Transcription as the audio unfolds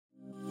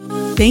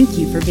Thank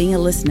you for being a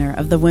listener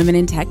of the Women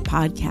in Tech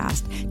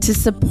podcast. To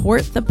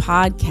support the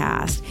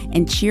podcast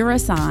and cheer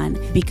us on,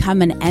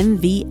 become an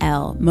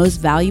MVL,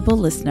 Most Valuable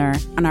Listener,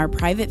 on our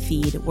private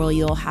feed where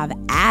you'll have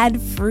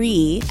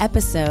ad-free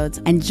episodes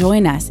and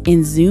join us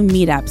in Zoom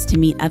meetups to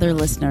meet other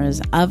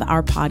listeners of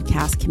our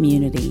podcast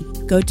community.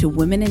 Go to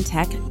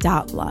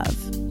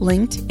womenintech.love,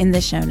 linked in the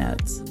show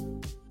notes.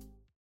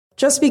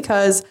 Just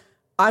because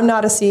I'm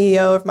not a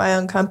CEO of my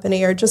own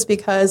company, or just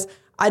because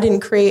I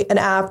didn't create an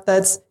app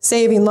that's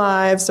saving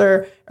lives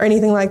or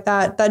anything like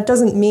that, that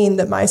doesn't mean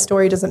that my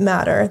story doesn't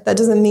matter. That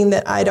doesn't mean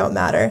that I don't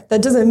matter.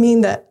 That doesn't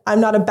mean that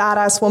I'm not a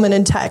badass woman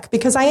in tech,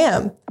 because I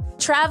am.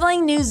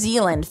 Traveling New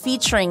Zealand,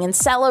 featuring and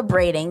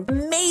celebrating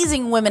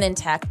amazing women in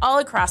tech all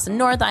across the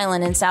North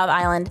Island and South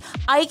Island,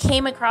 I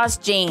came across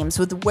James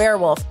with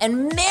Werewolf,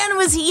 and man,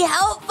 was he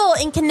helpful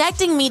in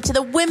connecting me to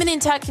the women in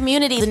tech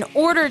community in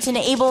order to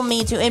enable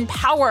me to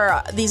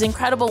empower these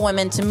incredible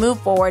women to move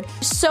forward.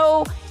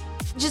 So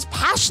just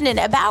passionate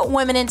about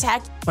women in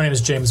tech. My name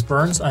is James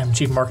Burns. I'm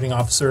Chief Marketing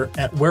Officer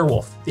at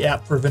Werewolf, the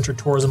app for adventure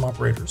tourism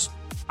operators.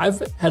 I've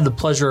had the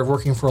pleasure of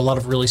working for a lot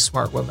of really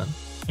smart women,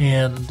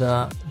 and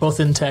both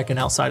in tech and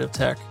outside of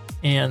tech.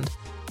 And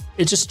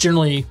it's just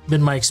generally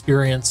been my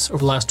experience over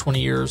the last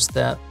 20 years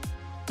that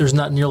there's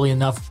not nearly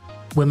enough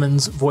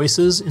women's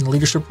voices in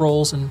leadership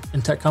roles in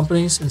tech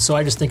companies. And so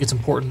I just think it's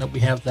important that we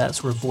have that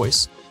sort of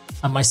voice.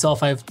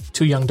 Myself, I have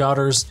two young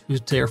daughters who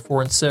today are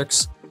 4 and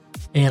 6.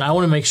 And I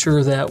want to make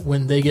sure that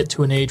when they get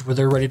to an age where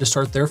they're ready to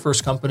start their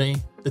first company,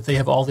 that they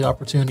have all the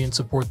opportunity and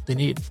support that they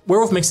need.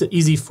 Werewolf makes it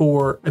easy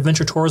for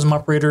adventure tourism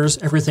operators,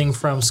 everything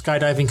from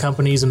skydiving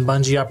companies and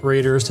bungee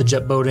operators to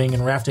jet boating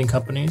and rafting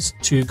companies,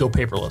 to go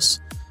paperless,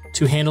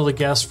 to handle the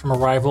guests from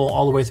arrival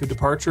all the way through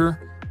departure,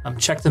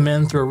 check them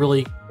in through a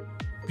really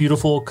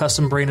beautiful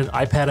custom-branded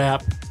iPad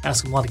app,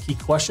 ask them a lot of key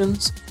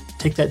questions,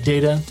 take that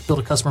data to build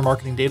a customer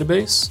marketing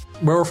database.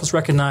 Werewolf was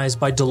recognized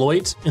by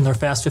Deloitte in their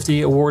Fast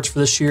 50 awards for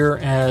this year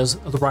as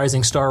the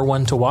rising star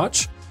one to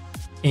watch.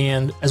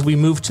 And as we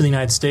move to the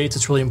United States,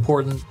 it's really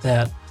important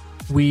that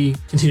we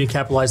continue to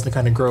capitalize on the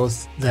kind of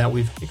growth that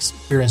we've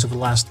experienced over the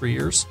last 3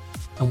 years.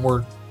 And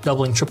we're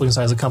doubling, tripling the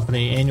size of the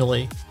company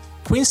annually.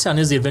 Queenstown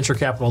is the adventure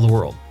capital of the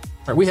world.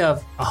 Right, we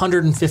have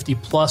 150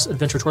 plus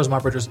adventure tourism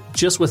operators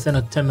just within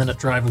a 10-minute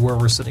drive of where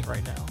we're sitting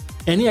right now.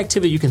 Any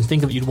activity you can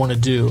think of you'd want to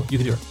do, you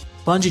can do it.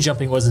 Bungee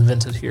jumping was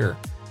invented here.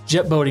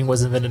 Jet boating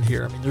was invented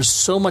here. I mean, there's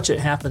so much that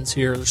happens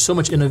here. There's so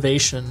much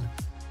innovation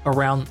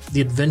around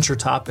the adventure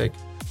topic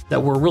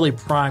that we're really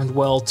primed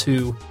well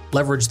to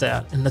leverage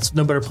that. And that's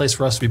no better place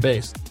for us to be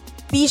based.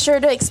 Be sure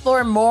to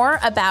explore more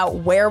about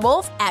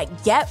Werewolf at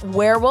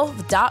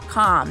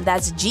getwerewolf.com.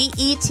 That's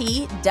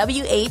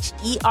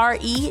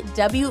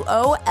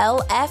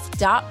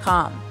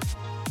GETWHEREWOLF.com.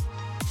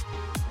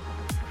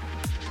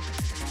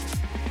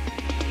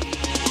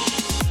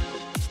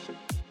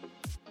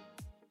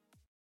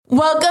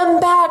 Welcome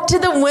back to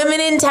the Women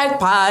in Tech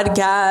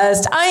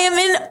podcast. I am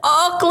in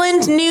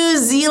Auckland, New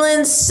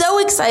Zealand. So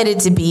excited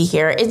to be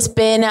here. It's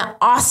been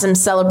awesome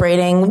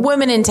celebrating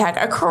women in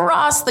tech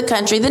across the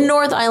country, the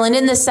North Island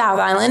and the South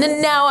Island.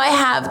 And now I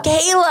have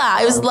Kayla.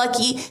 I was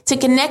lucky to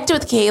connect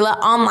with Kayla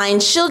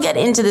online. She'll get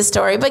into the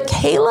story. But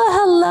Kayla,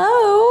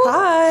 hello.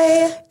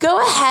 Hi.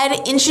 Go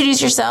ahead,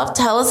 introduce yourself.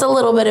 Tell us a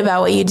little bit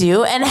about what you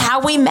do and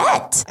how we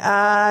met.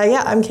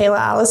 I'm Kayla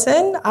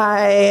Allison.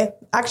 I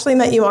actually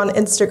met you on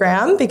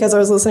Instagram because I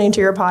was listening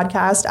to your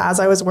podcast as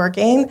I was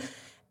working,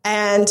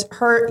 and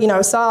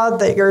saw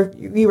that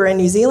you were in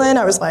New Zealand.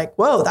 I was like,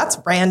 whoa, that's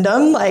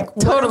random. Like,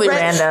 totally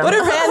random. What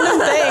a random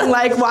thing.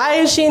 Like, why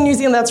is she in New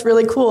Zealand? That's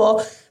really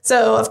cool.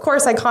 So of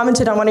course I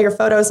commented on one of your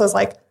photos. I was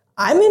like,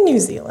 I'm in New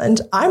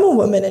Zealand. I'm a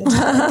woman in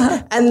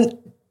tech. And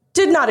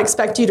did not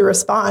expect you to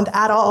respond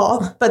at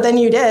all. But then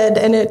you did.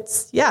 And it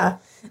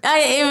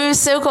was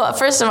so cool.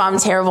 First of all, I'm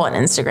terrible on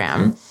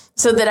Instagram.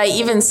 So that I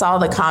even saw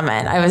the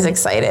comment, I was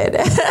excited.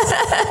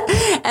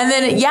 And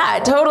then,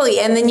 totally.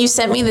 And then you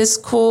sent me this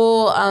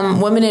cool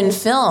Women in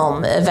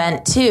Film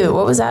event too.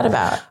 What was that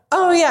about?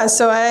 Oh, yeah.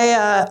 So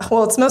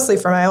it's mostly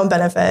for my own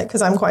benefit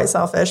because I'm quite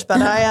selfish.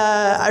 But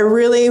I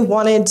really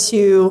wanted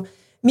to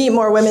meet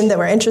more women that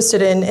were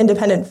interested in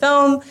independent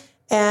film.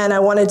 And I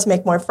wanted to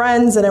make more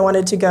friends. And I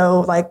wanted to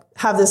go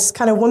have this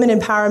kind of women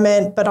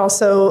empowerment, but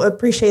also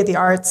appreciate the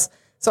arts.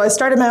 So I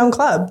started my own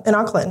club in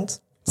Auckland.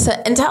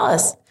 And tell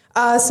us.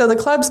 So the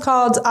club's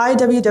called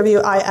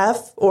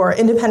IWWIF, or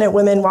Independent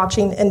Women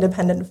Watching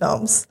Independent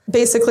Films.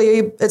 Basically,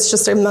 it's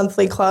just a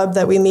monthly club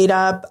that we meet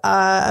up.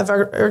 I've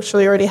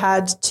actually already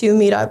had 2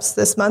 meetups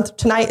this month.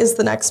 Tonight is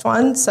the next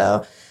one,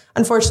 so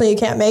unfortunately you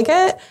can't make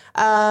it.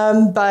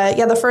 But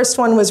the first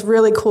one was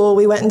really cool.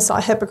 We went and saw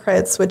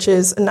Hypocrites, which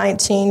is a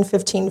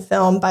 1915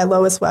 film by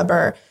Lois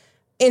Weber.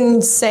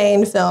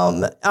 Insane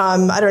film.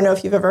 I don't know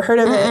if you've ever heard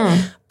of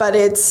it, but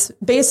it's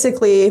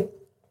basically...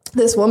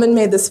 This woman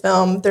made this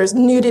film. There's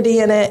nudity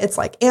in it. It's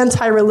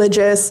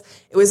anti-religious.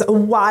 It was a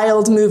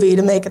wild movie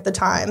to make at the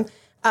time.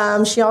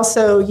 She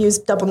also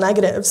used double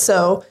negatives,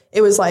 so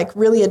it was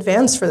really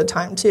advanced for the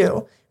time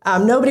too.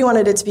 Nobody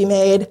wanted it to be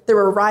made. There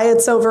were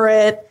riots over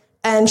it.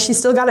 and she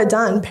still got it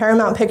done.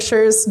 Paramount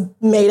Pictures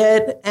made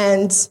it,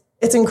 and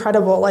it's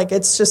incredible. Like,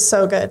 it's just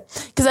so good.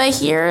 Because I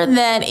hear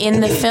that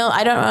in the film,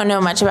 I don't know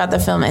much about the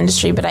film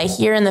industry, but I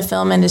hear in the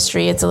film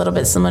industry, it's a little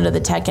bit similar to the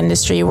tech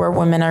industry where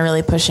women are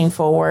really pushing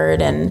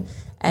forward and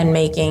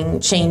making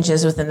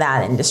changes within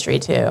that industry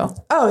too.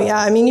 Oh, yeah.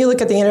 I mean, you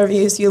look at the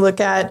interviews, you look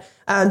at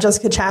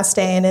Jessica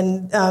Chastain,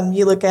 and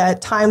you look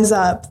at Time's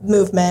Up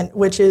movement,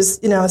 which is,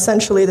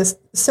 essentially this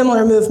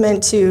similar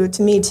movement to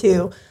Me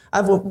Too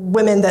of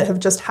women that have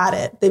just had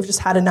it. They've just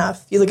had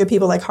enough. You look at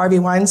people like Harvey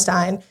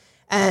Weinstein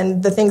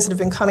and the things that have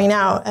been coming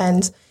out,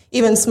 and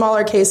even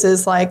smaller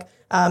cases like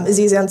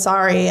Aziz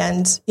Ansari,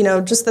 and,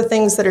 just the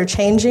things that are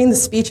changing, the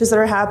speeches that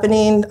are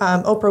happening,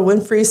 Oprah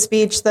Winfrey's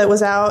speech that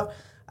was out.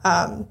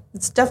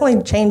 It's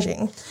definitely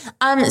changing.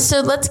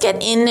 So let's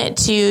get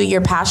into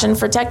your passion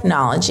for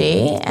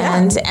technology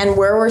and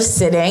where we're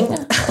sitting,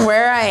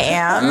 where I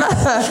am.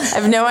 I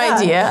have no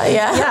idea.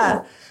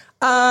 Yeah.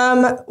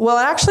 Well,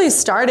 it actually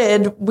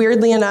started,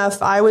 weirdly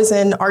enough, I was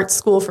in art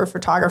school for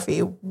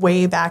photography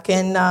way back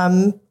in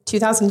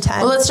 2010.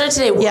 Well, let's start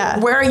today. Yeah.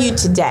 Where are you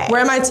today?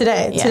 Where am I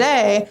today? Yeah.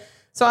 Today,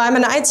 so I'm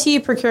an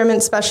IT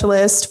procurement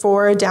specialist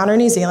for Downer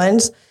New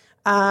Zealand.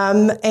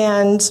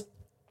 And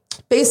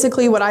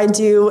basically what I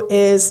do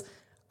is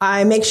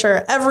I make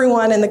sure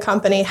everyone in the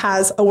company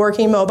has a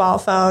working mobile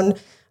phone.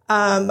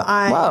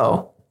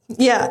 Whoa.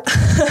 Yeah.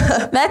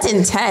 That's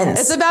intense.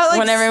 It's about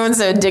when everyone's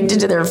so addicted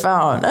to their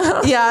phone.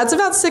 Yeah, it's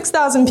about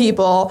 6,000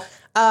 people.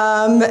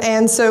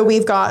 And so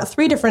we've got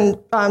 3 different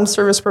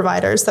service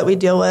providers that we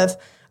deal with.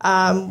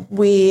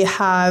 We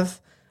have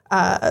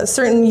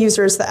certain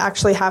users that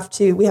actually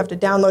we have to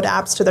download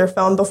apps to their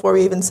phone before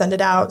we even send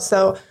it out.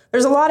 So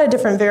there's a lot of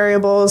different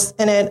variables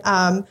in it.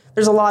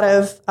 There's a lot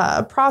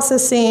of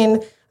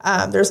processing.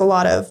 There's a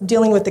lot of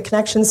dealing with the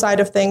connection side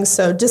of things.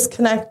 So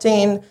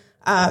disconnecting,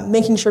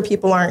 making sure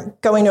people aren't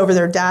going over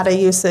their data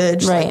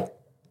usage. Right. Like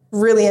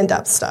really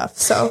in-depth stuff.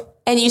 So.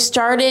 And you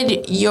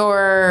started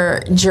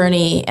your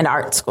journey in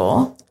art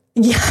school.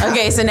 Yeah.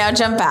 Okay, so now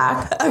jump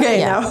back. Okay,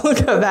 now we'll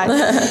go back.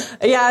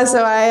 Yeah,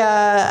 so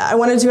I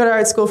wanted to go to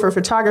art school for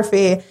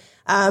photography,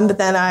 but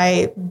then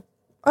I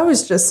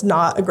was just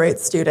not a great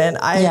student.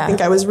 I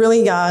think I was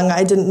really young.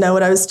 I didn't know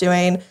what I was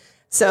doing.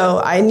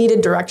 So I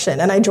needed direction,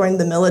 and I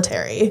joined the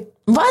military.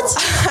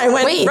 What? I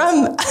went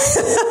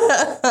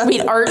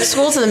from art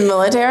school to the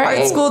military?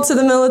 Art school to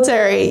the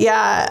military,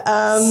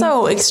 yeah.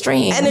 So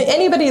extreme. And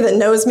anybody that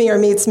knows me or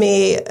meets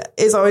me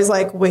is always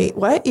like, wait,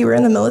 what? You were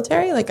in the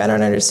military? Like, I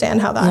don't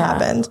understand how that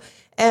happened.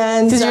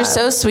 And because you're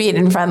so sweet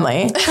and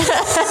friendly.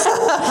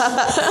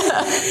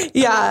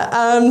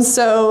 Yeah.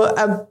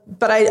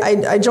 But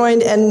I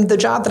joined, and the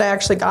job that I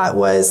actually got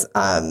was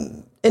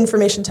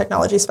information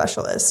technology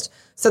specialist.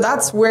 So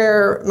that's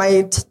where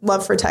my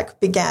love for tech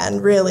began,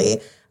 really.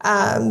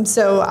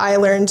 So I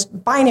learned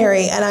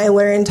binary, and I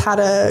learned how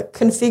to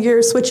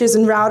configure switches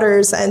and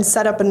routers and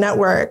set up a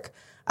network.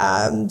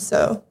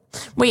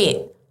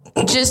 Wait,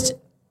 just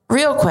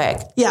real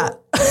quick. Yeah.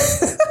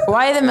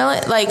 Why the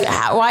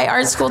why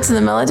art school to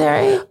the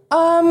military?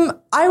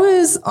 I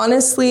was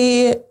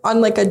honestly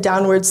on like a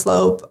downward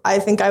slope. I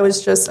think I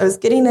was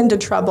getting into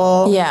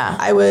trouble. Yeah.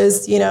 I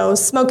was,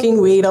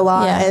 smoking weed a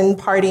lot and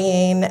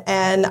partying,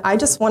 and I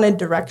just wanted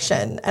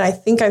direction. And I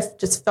think I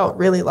just felt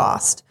really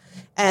lost.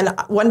 And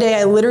one day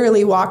I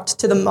literally walked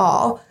to the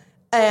mall,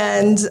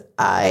 and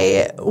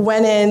I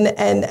went in,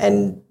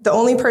 and the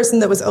only person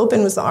that was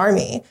open was the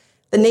Army.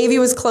 The Navy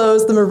was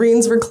closed. The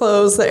Marines were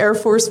closed. The Air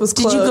Force was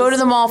closed. Did you go to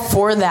the mall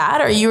for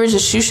that, or you were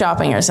just shoe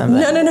shopping or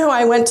something? No.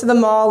 I went to the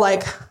mall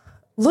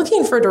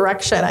looking for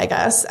direction, I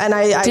guess. And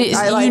I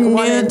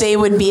knew they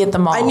would be at the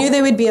mall. I knew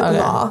they would be at the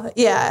mall.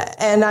 Yeah.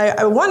 And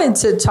I wanted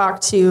to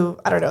talk to,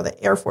 I don't know,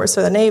 the Air Force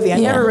or the Navy. I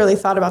never really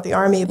thought about the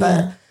Army,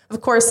 but of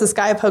course this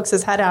guy pokes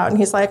his head out and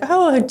he's like,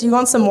 "Oh, do you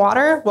want some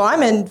water?" Well,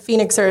 I'm in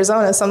Phoenix,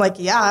 Arizona. So I'm like,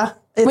 yeah.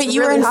 Wait,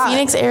 you were in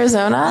Phoenix,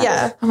 Arizona?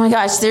 Yeah. Oh my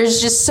gosh,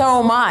 there's just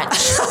so much.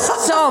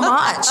 So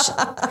much.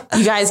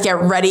 You guys get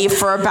ready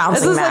for a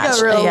bouncing match. This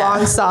is like a real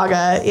long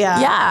saga.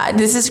 Yeah. Yeah,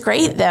 this is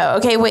great though.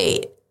 Okay,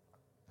 wait.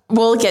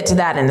 We'll get to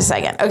that in a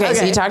second. Okay,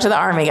 so you talked to the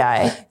Army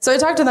guy. So I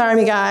talked to the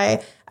Army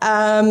guy.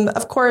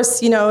 Of course,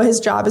 his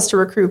job is to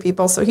recruit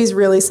people, so he's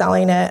really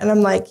selling it. And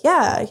I'm like,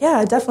 yeah,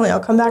 definitely. I'll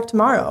come back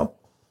tomorrow.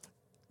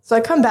 So I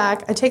come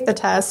back, I take the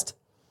test.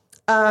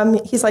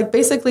 He's like,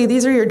 basically,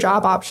 these are your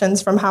job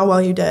options from how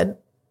well you did.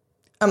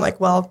 I'm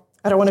like, well,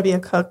 I don't want to be a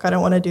cook. I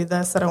don't want to do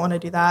this. I don't want to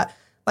do that.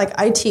 Like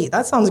IT,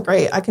 that sounds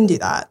great. I can do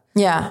that.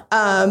 Yeah.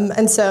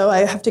 And so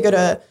I have to go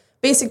to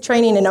basic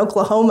training in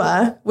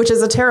Oklahoma, which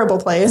is a terrible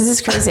place. This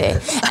is crazy.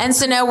 And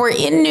so now we're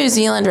in New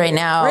Zealand right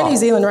now. We're in New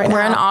Zealand right now.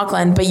 We're in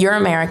Auckland, but you're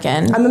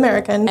American. I'm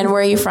American. And where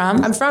are you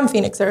from? I'm from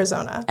Phoenix,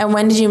 Arizona. And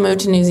when did you move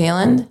to New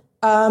Zealand?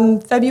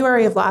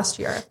 February of last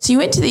year. So you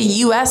went to the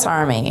U.S.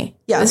 Army.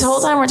 Yes. This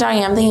whole time we're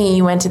talking, I'm thinking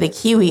you went to the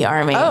Kiwi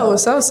Army. Oh,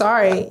 so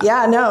sorry.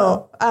 Yeah,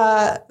 no.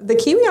 The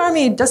Kiwi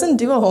Army doesn't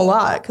do a whole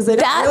lot because they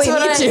don't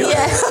really need to.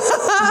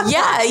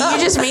 Yeah,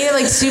 you just made it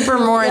like super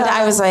more. Yeah.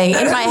 I was like,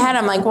 in my head,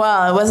 I'm like,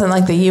 well, it wasn't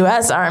like the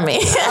U.S. Army.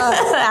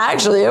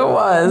 Actually, it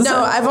was.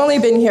 No, I've only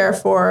been here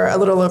for a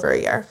little over a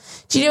year.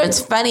 Do you know, it's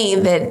funny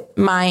that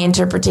my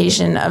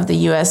interpretation of the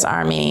U.S.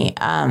 Army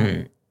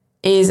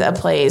is a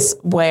place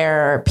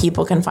where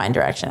people can find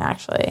direction,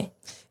 actually.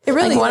 It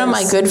really like one is. of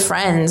my good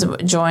friends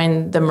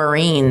joined the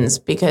Marines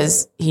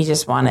because he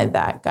just wanted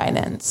that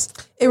guidance.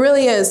 It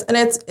really is. And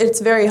it's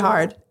very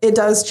hard. It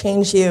does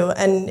change you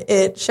and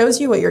it shows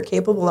you what you're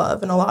capable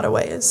of in a lot of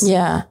ways.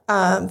 Yeah.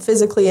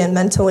 Physically and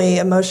mentally,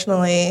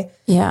 emotionally.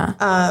 Yeah.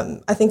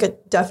 I think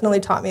it definitely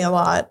taught me a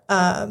lot.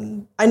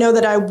 I know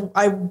that I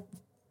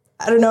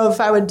don't know if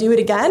I would do it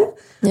again.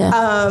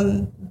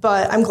 Yeah.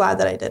 But I'm glad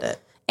that I did it.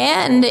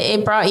 And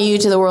it brought you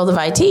to the world of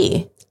IT.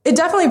 It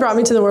definitely brought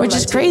me to the world of IT.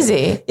 Which is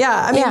crazy.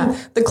 Yeah. I mean,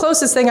 the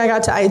closest thing I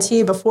got to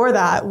IT before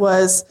that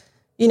was,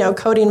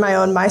 coding my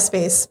own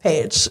MySpace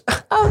page.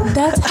 Oh,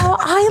 that's how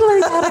I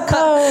learned how to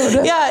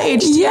code. Yeah,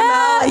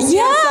 HTML.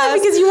 Yeah,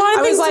 because you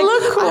wanted things to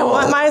look cool. I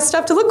want my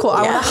stuff to look cool.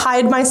 I want to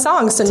hide my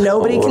songs so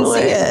nobody can see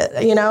it,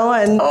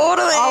 and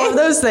all of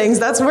those things.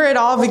 That's where it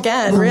all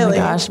began, really.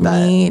 Oh my gosh,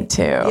 me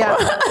too. Yeah.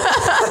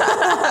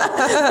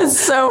 It's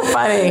so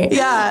funny.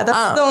 Yeah,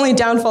 that's the only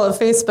downfall of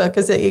Facebook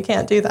is that you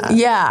can't do that.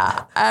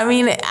 Yeah. I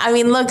mean,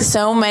 look,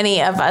 so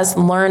many of us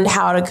learned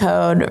how to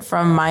code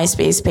from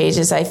MySpace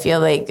pages. I feel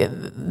like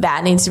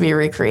that needs to be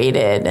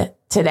recreated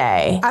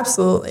today.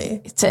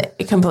 Absolutely.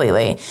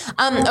 Completely.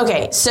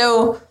 Okay,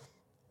 so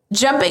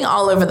jumping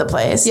all over the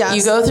place. Yes,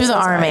 you go through the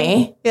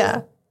Army.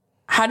 Yeah.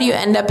 How do you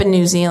end up in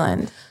New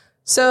Zealand?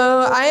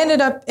 So I ended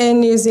up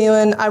in New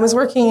Zealand. I was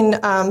working,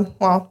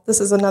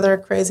 this is another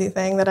crazy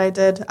thing that I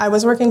did. I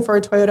was working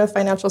for Toyota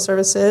Financial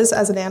Services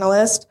as an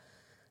analyst.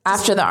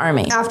 After the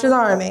Army? After the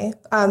Army.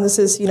 This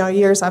is,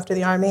 years after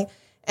the Army.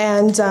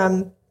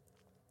 And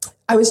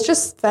I was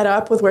just fed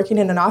up with working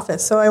in an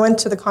office. So I went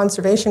to the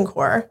Conservation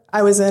Corps.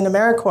 I was in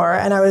AmeriCorps,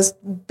 and I was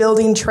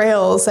building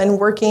trails and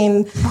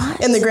working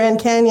in the Grand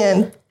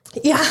Canyon.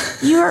 Yeah.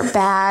 You are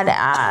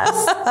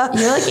badass.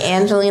 You're like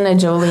Angelina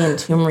Jolie in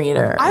Tomb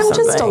Raider. I'm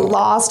just a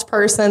lost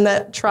person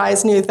that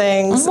tries new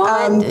things.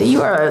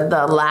 You are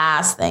the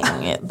last thing,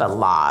 but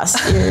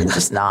lost. You're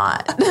just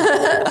not.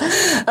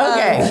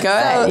 Okay, go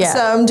ahead. Yeah. So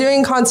I'm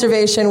doing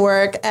conservation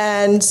work,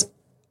 and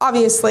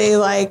obviously,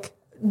 like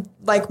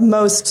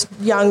most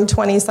young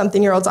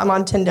 20-something-year-olds, I'm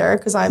on Tinder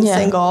because I'm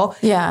single.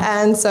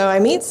 Yeah. And so I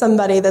meet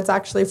somebody that's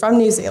actually from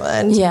New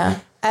Zealand. Yeah.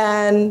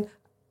 And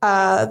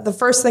the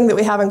first thing that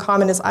we have in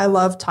common is I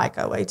love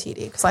Taika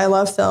Waititi because I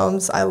love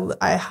films.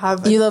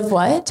 You love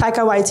what?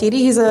 Taika Waititi.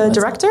 He's a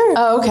director.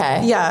 Oh,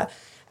 okay. Yeah.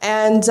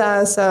 And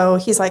so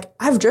he's like,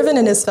 I've driven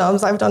in his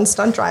films. I've done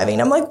stunt driving.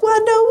 I'm like,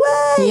 what?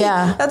 No way.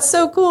 Yeah. That's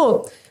so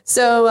cool.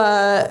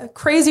 So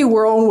crazy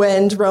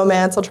whirlwind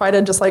romance. I'll try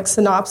to just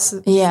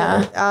synopsis.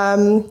 Yeah.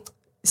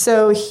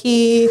 So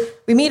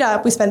we meet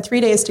up. We spend 3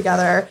 days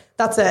together.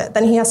 That's it.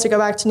 Then he has to go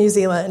back to New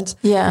Zealand.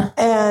 Yeah.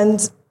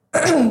 And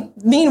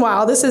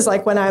meanwhile, this is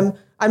when I'm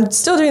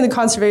still doing the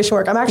conservation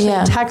work. I'm actually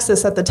in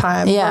Texas at the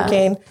time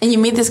working. And you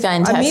meet this guy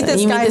in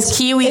Texas. You meet this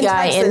Kiwi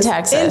guy in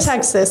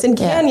Texas. In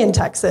Canyon,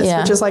 Texas,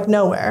 which is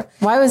nowhere.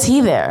 Why was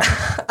he there?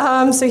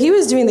 So he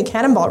was doing the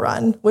Cannonball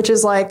Run, which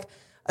is a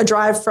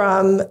drive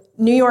from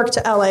New York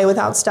to LA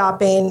without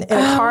stopping in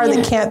a car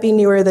that can't be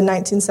newer than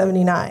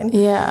 1979.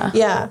 Yeah.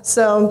 Yeah.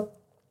 So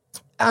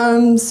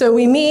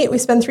we meet, we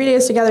spend 3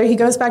 days together. He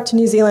goes back to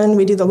New Zealand.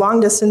 We do the long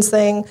distance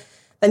thing.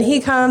 Then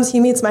he comes, he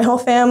meets my whole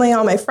family,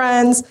 all my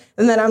friends.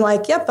 And then I'm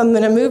like, yep, I'm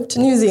going to move to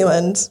New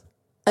Zealand.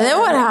 And then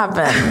what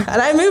happened?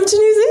 And I moved to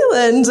New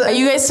Zealand. Are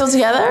you guys still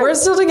together? We're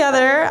still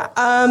together.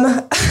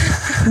 WT,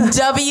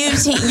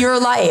 your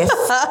life.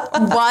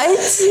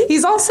 What?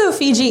 He's also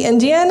Fiji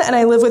Indian, and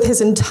I live with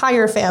his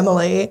entire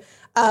family.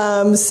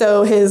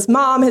 So his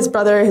mom, his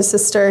brother, his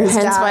sister, his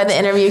dad. Hence why the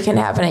interview can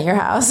happen at your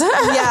house.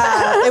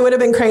 Yeah, it would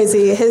have been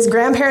crazy. His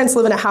grandparents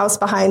live in a house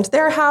behind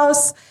their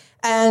house.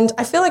 And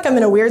I feel like I'm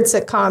in a weird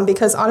sitcom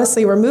because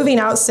honestly, we're moving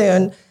out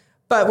soon,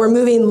 but we're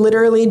moving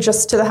literally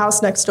just to the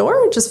house next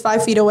door, just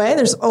 5 feet away.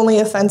 There's only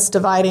a fence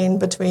dividing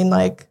between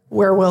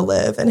where we'll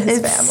live and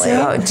his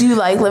family. Do you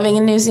like living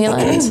in New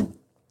Zealand?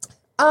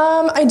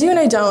 I do and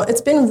I don't.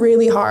 It's been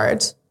really hard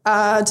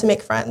to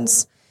make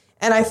friends.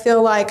 And I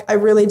feel like I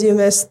really do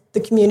miss the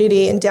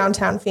community in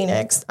downtown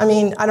Phoenix. I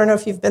mean, I don't know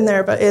if you've been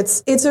there, but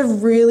it's a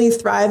really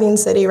thriving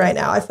city right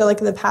now. I feel like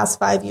in the past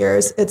 5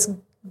 years, it's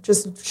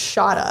just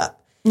shot up.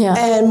 Yeah.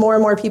 And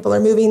more people are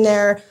moving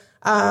there.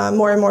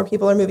 More and more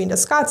people are moving to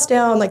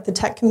Scottsdale, and the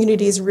tech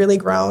community's really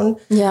grown.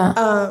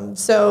 Yeah.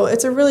 So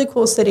it's a really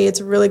cool city. It's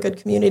a really good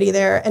community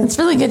there. And it's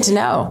really good to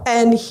know.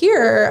 And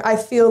here, I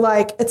feel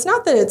like it's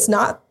not that it's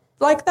not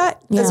like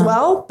that as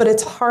well, but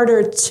it's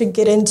harder to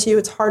get into.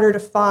 It's harder to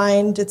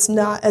find. It's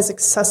not as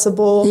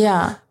accessible.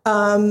 Yeah.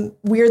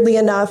 Weirdly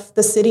enough,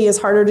 the city is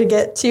harder to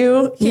get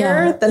to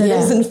here than it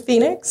is in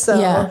Phoenix.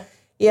 So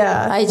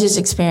Yeah. I just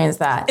experienced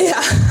that.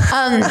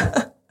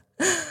 Yeah.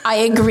 I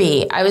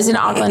agree. I was in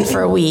Auckland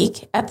for a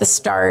week at the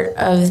start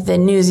of the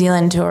New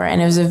Zealand tour, and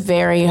it was a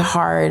very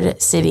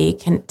hard city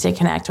to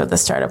connect with the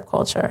startup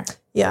culture.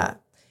 Yeah.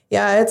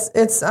 Yeah,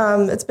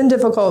 it's been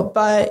difficult,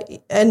 but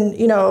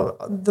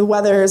the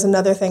weather is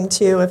another thing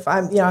too. If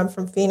I'm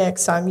from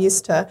Phoenix, so I'm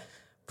used to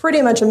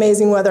pretty much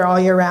amazing weather all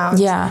year round.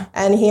 Yeah.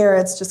 And here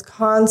it's just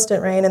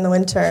constant rain in the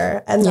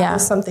winter, and that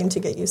was something to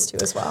get used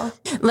to as well.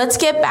 Let's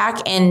get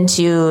back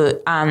into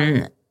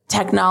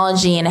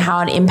technology and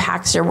how it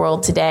impacts your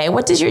world today.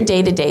 What does your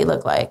day-to-day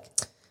look like?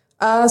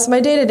 So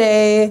my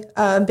day-to-day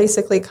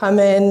basically come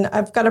in.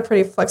 I've got a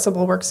pretty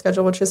flexible work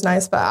schedule, which is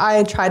nice, but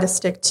I try to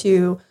stick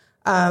to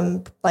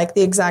like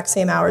the exact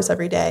same hours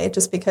every day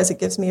just because it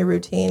gives me a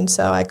routine.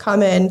 So I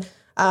come in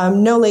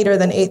no later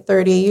than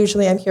 8:30.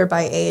 Usually I'm here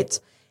by 8.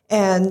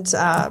 And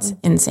that's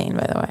insane,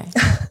 by the way.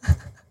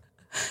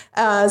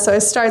 So I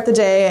start the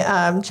day,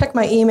 check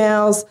my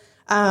emails,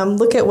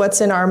 look at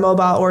what's in our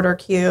mobile order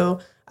queue.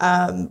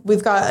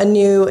 We've got a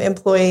new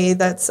employee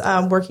that's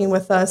working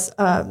with us.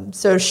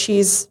 So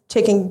she's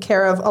taking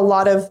care of a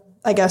lot of,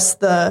 I guess,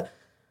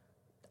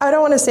 I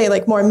don't want to say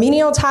like more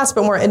menial tasks,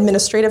 but more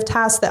administrative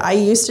tasks that I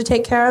used to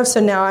take care of. So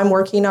now I'm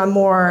working on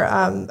more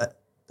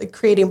like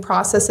creating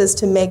processes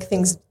to make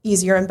things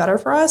easier and better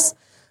for us.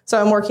 So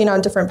I'm working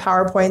on different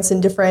PowerPoints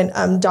and different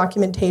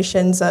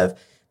documentations of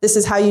this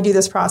is how you do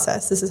this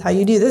process. This is how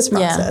you do this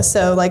process. Yeah.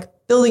 So like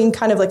building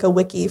kind of like a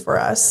wiki for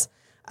us.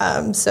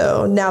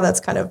 So now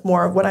that's kind of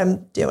more of what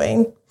I'm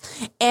doing.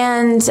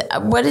 And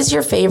what is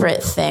your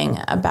favorite thing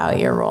about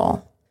your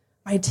role?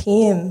 My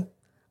team.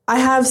 I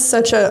have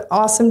such an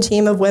awesome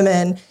team of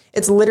women.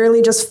 It's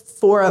literally just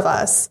 4 of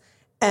us.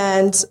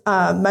 And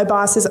my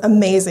boss is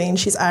amazing.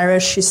 She's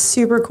Irish. She's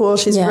super cool.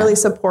 She's really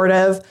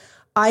supportive.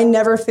 I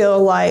never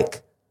feel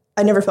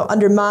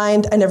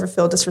undermined. I never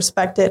feel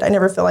disrespected. I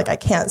never feel like I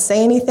can't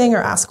say anything or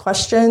ask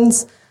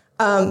questions.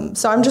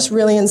 So I'm just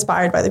really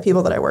inspired by the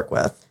people that I work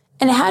with.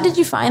 And how did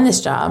you find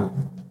this job?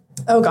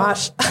 Oh,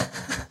 gosh.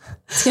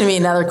 It's going to be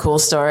another cool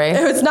story.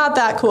 It's not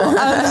that cool.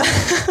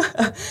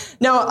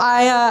 No,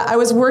 I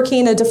was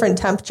working a different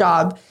temp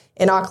job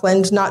in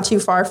Auckland, not too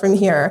far from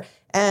here.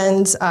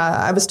 And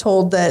I was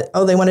told that,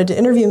 they wanted to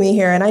interview me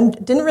here. And I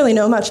didn't really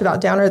know much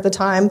about Downer at the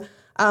time,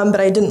 but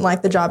I didn't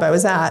like the job I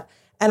was at.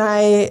 And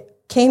I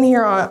came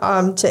here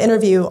to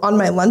interview on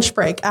my lunch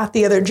break at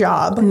the other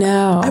job.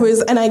 No.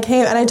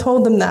 I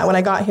told them that when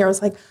I got here. I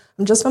was like,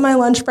 I'm just on my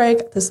lunch break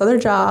at this other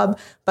job,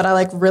 but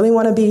I really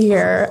want to be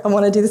here. I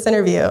want to do this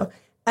interview.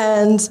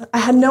 And I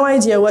had no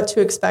idea what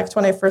to expect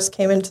when I first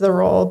came into the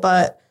role,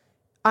 but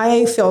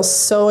I feel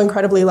so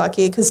incredibly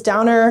lucky because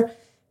Downer,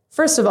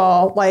 first of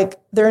all,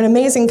 they're an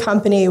amazing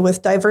company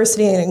with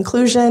diversity and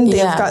inclusion.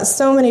 They've got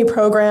so many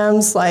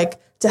programs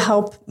to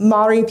help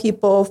Maori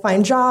people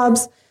find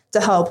jobs,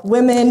 to help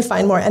women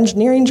find more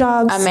engineering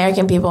jobs.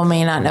 American people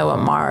may not know what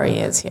Maori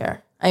is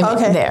here.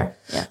 There.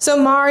 Yeah.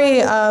 So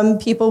Maori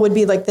people would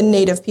be the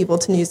native people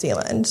to New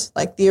Zealand,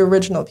 the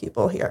original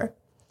people here.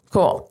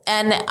 Cool.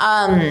 And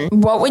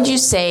what would you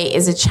say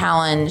is a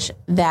challenge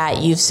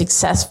that you've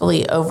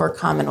successfully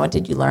overcome, and what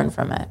did you learn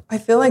from it? I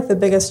feel like the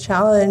biggest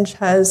challenge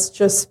has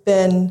just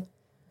been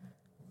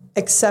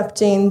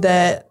accepting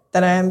that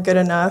I am good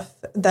enough,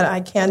 that I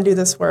can do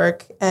this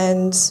work,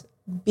 and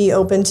be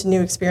open to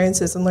new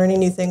experiences and learning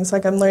new things.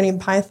 I'm learning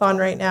Python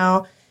right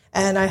now,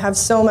 and I have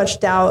so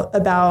much doubt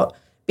about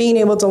being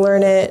able to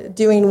learn it,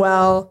 doing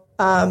well,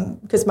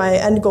 because my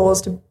end goal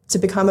is to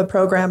become a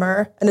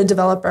programmer and a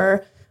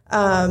developer.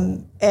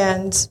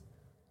 And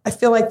I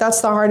feel like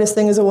that's the hardest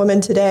thing as a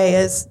woman today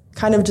is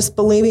kind of just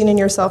believing in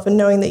yourself and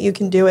knowing that you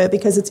can do it,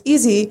 because it's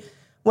easy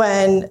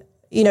when,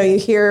 you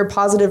hear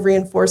positive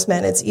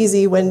reinforcement. It's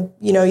easy when,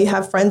 you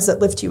have friends that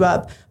lift you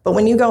up. But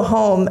when you go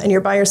home and you're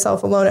by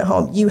yourself alone at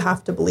home, you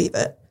have to believe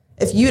it.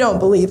 If you don't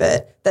believe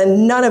it,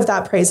 then none of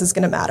that praise is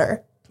going to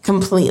matter.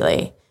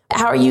 Completely.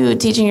 How are you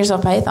teaching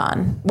yourself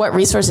Python? What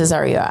resources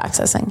are you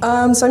accessing?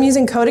 So I'm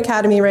using Code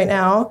Academy right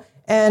now.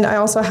 And I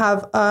also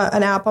have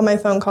an app on my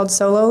phone called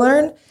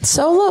SoloLearn.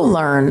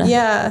 SoloLearn?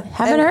 Yeah.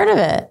 Haven't heard of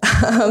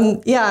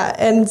it. Yeah.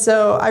 And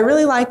so I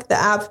really like the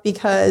app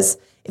because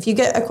if you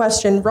get a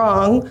question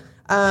wrong,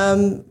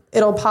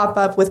 it'll pop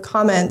up with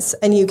comments,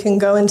 and you can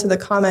go into the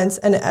comments,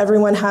 and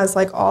everyone has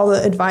all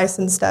the advice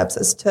and steps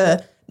as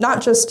to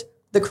not just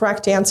the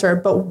correct answer,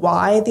 but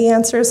why the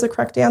answer is the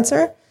correct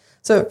answer.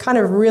 So it kind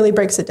of really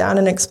breaks it down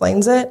and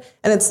explains it.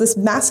 And it's this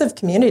massive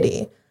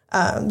community.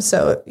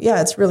 So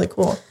yeah, it's really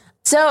cool.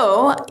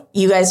 So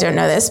you guys don't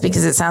know this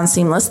because it sounds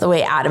seamless the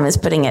way Adam is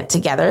putting it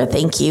together.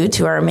 Thank you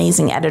to our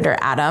amazing editor,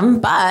 Adam.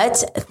 But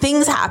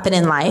things happen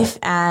in life,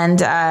 and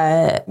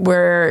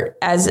we're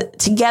as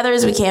together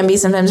as we can be.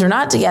 Sometimes we're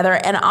not together.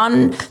 And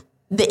on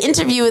the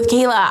interview with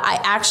Kayla,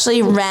 I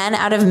actually ran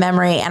out of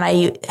memory, and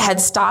I had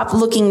stopped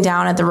looking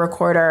down at the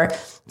recorder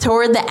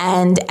toward the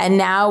end. And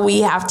now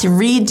we have to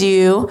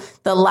redo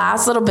the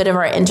last little bit of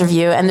our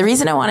interview. And the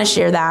reason I want to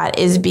share that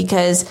is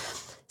because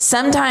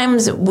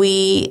sometimes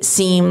we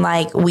seem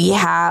like we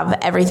have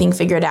everything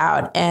figured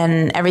out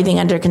and everything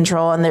under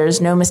control and there's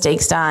no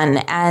mistakes done,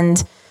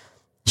 and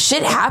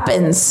shit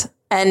happens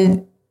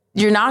and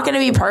you're not going to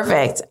be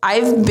perfect.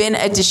 I've been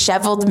a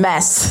disheveled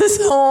mess this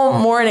whole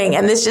morning,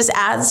 and this just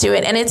adds to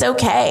it. And it's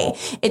okay.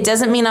 It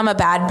doesn't mean I'm a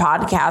bad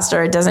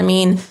podcaster. It doesn't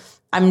mean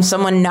I'm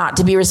someone not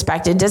to be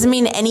respected. It doesn't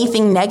mean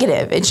anything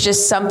negative. It's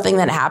just something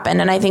that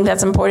happened. And I think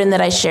that's important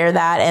that I share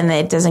that and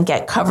that it doesn't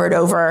get covered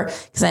over,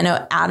 because I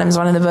know Adam's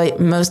one of the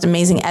most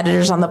amazing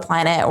editors on the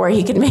planet, where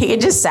he could make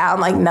it just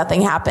sound like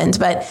nothing happened,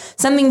 but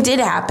something did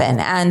happen.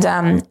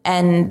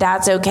 And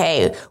that's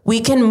okay. We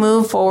can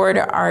move forward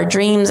our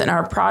dreams and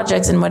our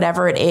projects and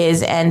whatever it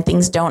is, and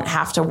things don't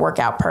have to work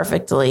out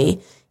perfectly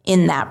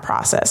in that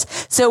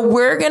process. So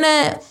we're going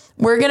to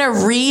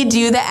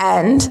redo the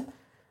end.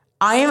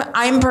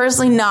 I'm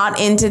personally not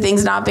into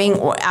things not being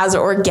as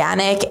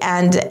organic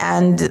and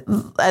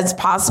as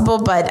possible,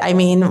 but I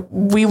mean,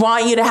 we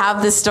want you to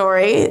have the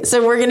story,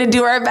 so we're going to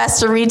do our best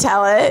to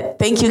retell it.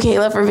 Thank you,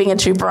 Kayla, for being a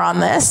trooper on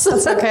this.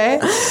 That's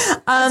okay.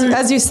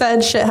 As you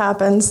said, shit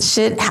happens.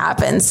 Shit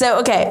happens.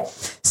 So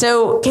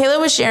Kayla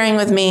was sharing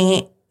with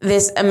me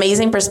this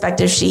amazing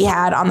perspective she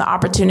had on the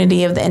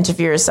opportunity of the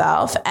interview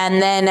herself. And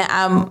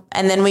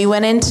then we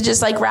went into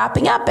just like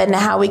wrapping up and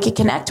how we could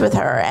connect with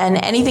her and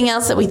anything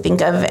else that we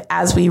think of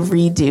as we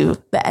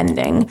redo the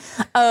ending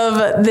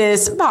of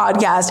this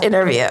podcast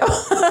interview.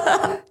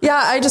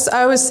 Yeah,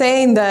 I was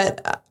saying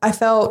that I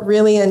felt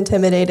really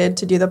intimidated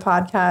to do the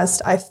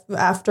podcast.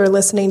 After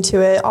listening to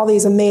it, all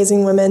these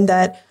amazing women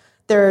that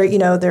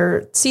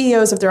they're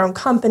CEOs of their own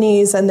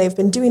companies and they've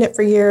been doing it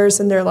for years,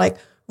 and they're like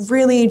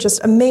really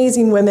just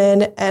amazing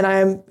women. And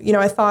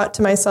I thought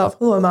to myself,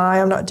 who am I?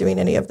 I'm not doing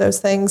any of those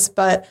things.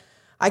 But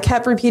I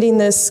kept repeating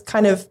this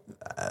kind of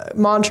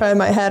mantra in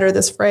my head, or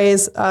this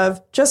phrase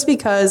of, just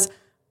because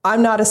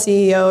I'm not a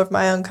CEO of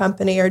my own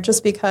company, or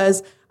just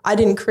because I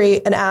didn't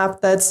create an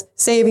app that's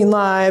saving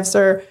lives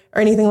or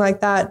anything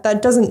like that,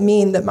 that doesn't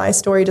mean that my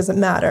story doesn't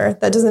matter.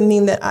 That doesn't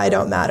mean that I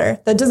don't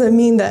matter. That doesn't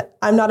mean that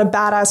I'm not a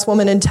badass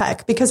woman in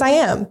tech, because I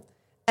am.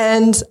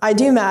 And I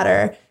do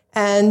matter.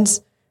 And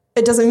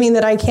it doesn't mean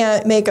that I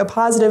can't make a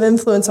positive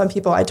influence on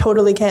people. I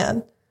totally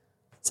can.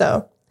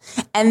 So,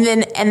 and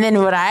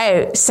then what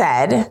I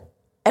said,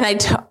 and I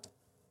was like,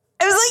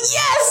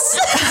 yes.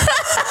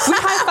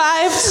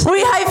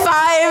 We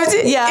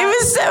high-fived. Yeah. It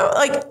was so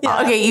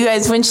Okay, you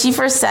guys, when she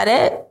first said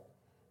it,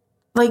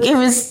 like, it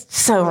was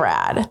so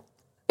rad.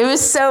 It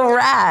was so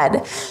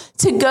rad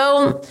to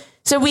go.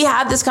 So we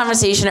had this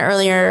conversation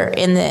earlier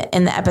in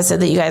the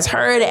episode that you guys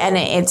heard, and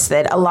it's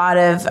that a lot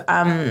of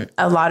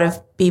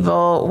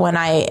people, when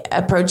I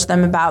approach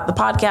them about the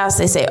podcast,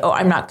 they say, "Oh,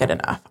 I'm not good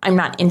enough. I'm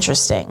not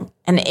interesting,"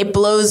 and it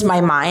blows my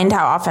mind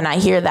how often I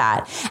hear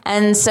that.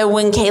 And so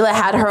when Kayla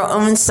had her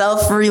own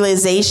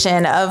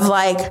self-realization of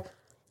like,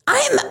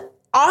 I'm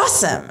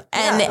awesome.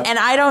 And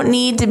I don't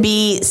need to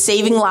be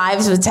saving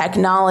lives with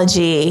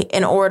technology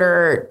in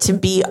order to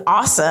be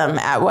awesome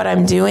at what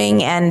I'm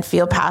doing and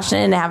feel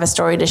passionate and have a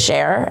story to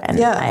share. And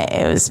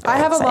it was I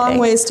have exciting. A long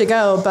ways to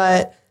go,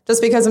 but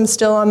just because I'm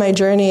still on my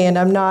journey and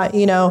I'm not,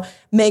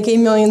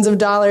 making millions of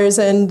dollars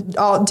and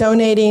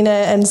donating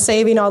it and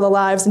saving all the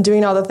lives and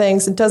doing all the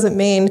things, it doesn't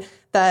mean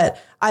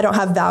that I don't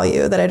have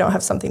value, that I don't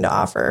have something to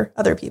offer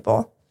other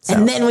people. So.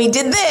 And then we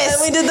did this.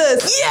 And we did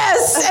this.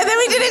 Yes. And then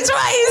we did it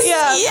twice.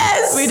 Yeah.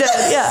 Yes. We did.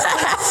 Yeah.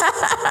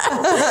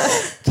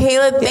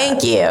 Kayla,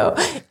 thank you.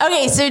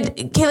 Okay. So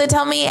Kayla,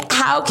 tell me,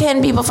 how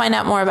can people find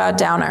out more about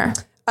Downer?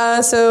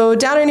 So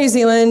Downer New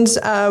Zealand,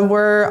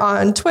 we're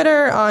on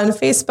Twitter, on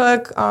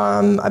Facebook,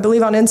 I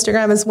believe on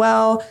Instagram as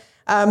well.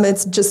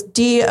 It's just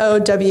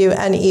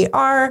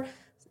DOWNER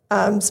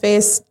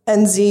space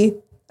NZ.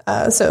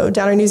 So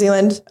Downer New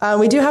Zealand.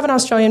 We do have an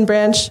Australian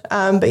branch,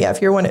 but yeah,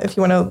 if you want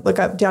to look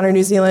up Downer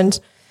New Zealand,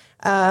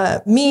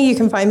 you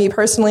can find me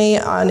personally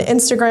on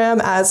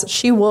Instagram as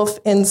SheWolf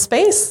in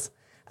Space.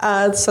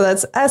 So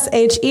that's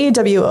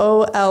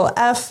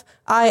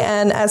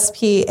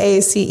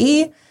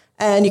SheWolfInspace,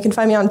 and you can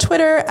find me on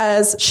Twitter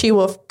as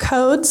SheWolf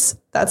Codes.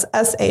 That's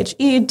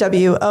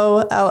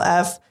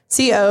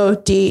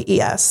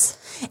SheWolfCodes.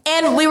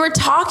 And we were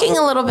talking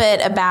a little bit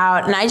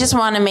about, and I just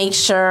want to make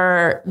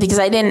sure, because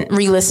I didn't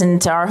re-listen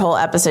to our whole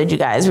episode, you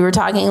guys. We were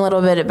talking a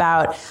little bit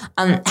about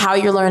how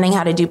you're learning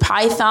how to do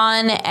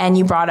Python, and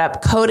you brought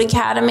up Code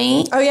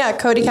Academy. Oh, yeah,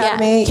 Code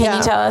Academy. Yeah. Can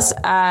you tell us,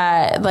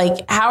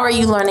 how are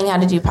you learning how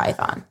to do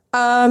Python?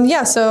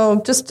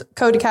 So just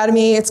Code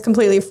Academy, it's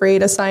completely free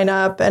to sign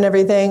up and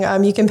everything.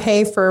 You can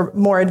pay for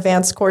more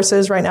advanced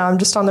courses. Right now, I'm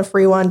just on the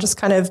free one, just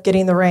kind of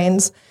getting the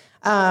reins.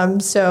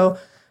 So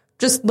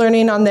just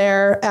learning on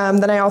there.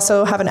 Then I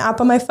also have an app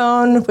on my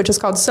phone, which is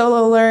called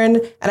Solo Learn.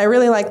 And I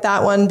really like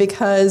that one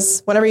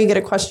because whenever you get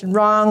a question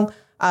wrong,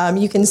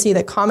 you can see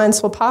that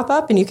comments will pop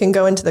up and you can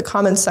go into the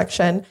comments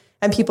section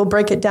and people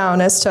break it down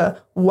as to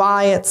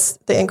why it's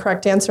the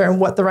incorrect answer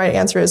and what the right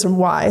answer is and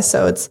why.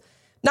 So it's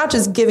not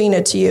just giving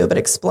it to you, but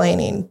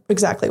explaining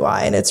exactly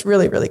why. And it's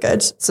really, really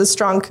good. It's a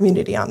strong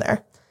community on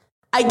there.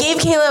 I gave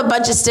Kayla a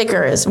bunch of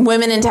stickers,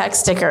 women in tech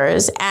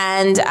stickers,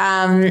 and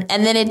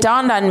then it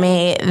dawned on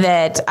me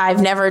that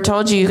I've never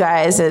told you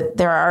guys that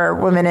there are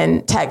women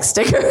in tech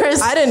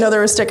stickers. I didn't know there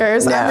were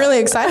stickers. No. I'm really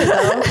excited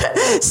though.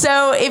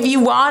 So if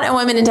you want a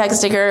women in tech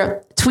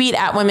sticker, tweet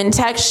at Women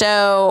Tech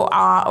Show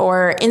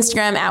or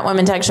Instagram at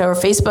Women Tech Show or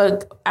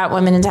Facebook at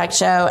Women in Tech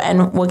Show,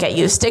 and we'll get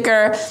you a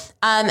sticker.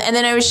 And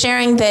then I was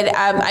sharing that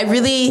I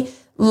really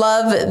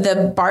love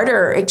the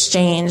barter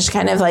exchange,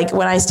 kind of like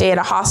when I stay at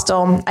a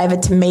hostel, I have a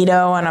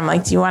tomato and I'm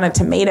like, do you want a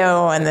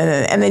tomato? And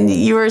then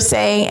you were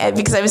saying,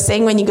 because I was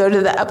saying when you go to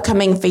the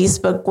upcoming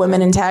Facebook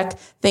Women in Tech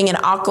thing in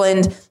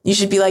Auckland, you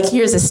should be like,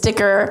 here's a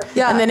sticker.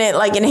 Yeah. And then it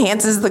like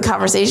enhances the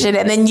conversation.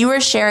 And then you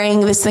were sharing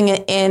this thing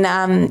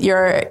in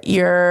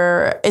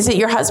your is it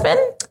your husband?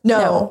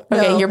 No.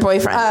 Okay, your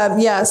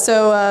boyfriend. Yeah.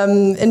 So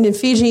in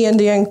Fiji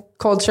Indian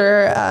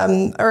culture,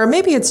 or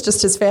maybe it's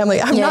just his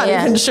family. I'm not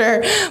even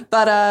sure.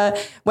 But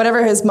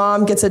whenever his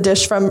mom gets a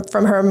dish from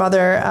her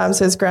mother,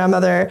 so his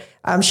grandmother,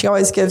 she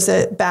always gives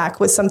it back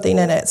with something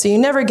in it. So you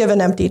never give an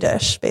empty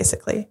dish,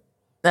 basically.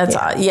 That's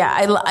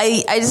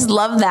I just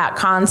love that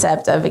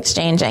concept of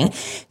exchanging.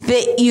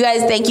 You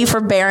guys, thank you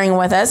for bearing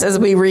with us as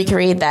we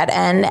recreate that.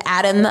 And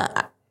Adam,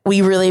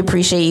 we really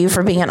appreciate you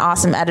for being an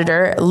awesome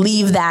editor.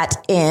 Leave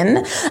that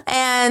in.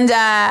 And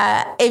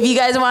if you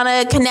guys want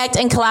to connect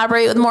and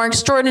collaborate with more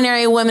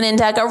extraordinary women in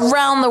tech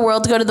around the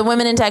world, go to the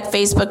Women in Tech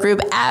Facebook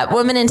group at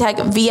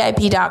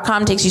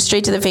womenintechvip.com. Takes you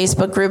straight to the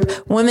Facebook group,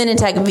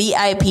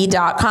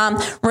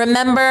 womenintechvip.com.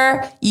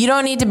 Remember, you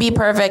don't need to be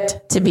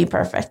perfect to be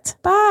perfect.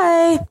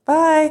 Bye.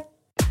 Bye.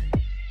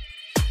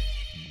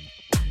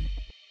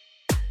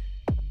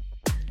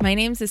 My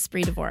name's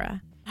Espree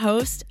Devora,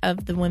 host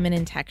of the Women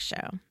in Tech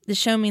Show. The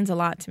show means a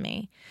lot to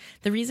me.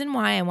 The reason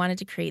why I wanted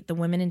to create the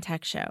Women in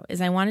Tech Show is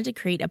I wanted to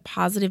create a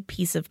positive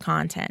piece of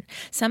content,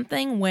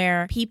 something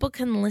where people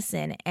can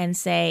listen and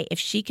say, if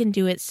she can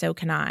do it, so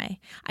can I.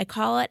 I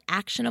call it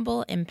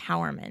actionable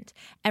empowerment.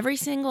 Every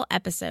single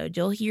episode,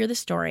 you'll hear the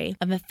story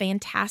of a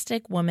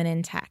fantastic woman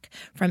in tech,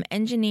 from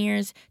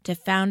engineers to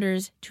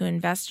founders to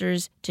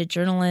investors to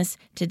journalists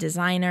to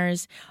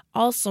designers,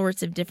 all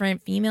sorts of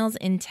different females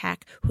in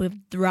tech who have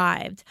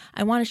thrived.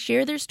 I want to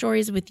share their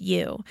stories with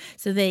you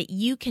so that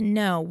you can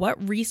know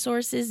what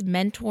resources,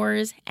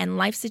 mentors, and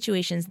life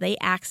situations they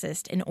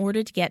accessed in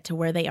order to get to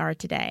where they are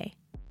today.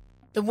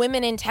 The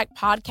Women in Tech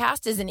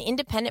podcast is an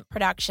independent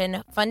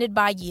production funded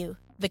by you,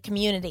 the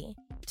community.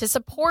 To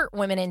support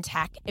Women in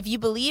Tech, if you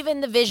believe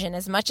in the vision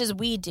as much as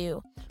we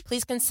do,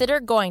 please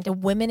consider going to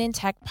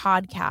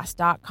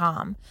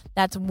womenintechpodcast.com.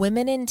 That's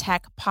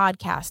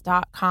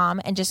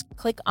womenintechpodcast.com, and just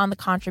click on the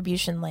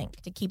contribution link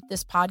to keep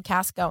this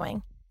podcast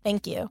going.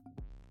 Thank you.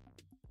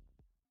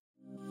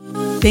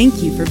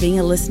 Thank you for being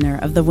a listener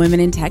of the Women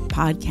in Tech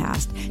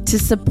podcast. To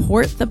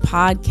support the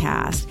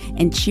podcast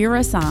and cheer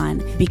us on,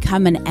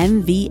 become an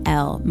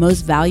MVL,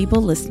 Most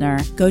Valuable Listener,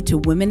 go to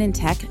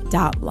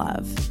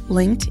womenintech.love,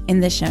 linked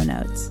in the show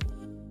notes.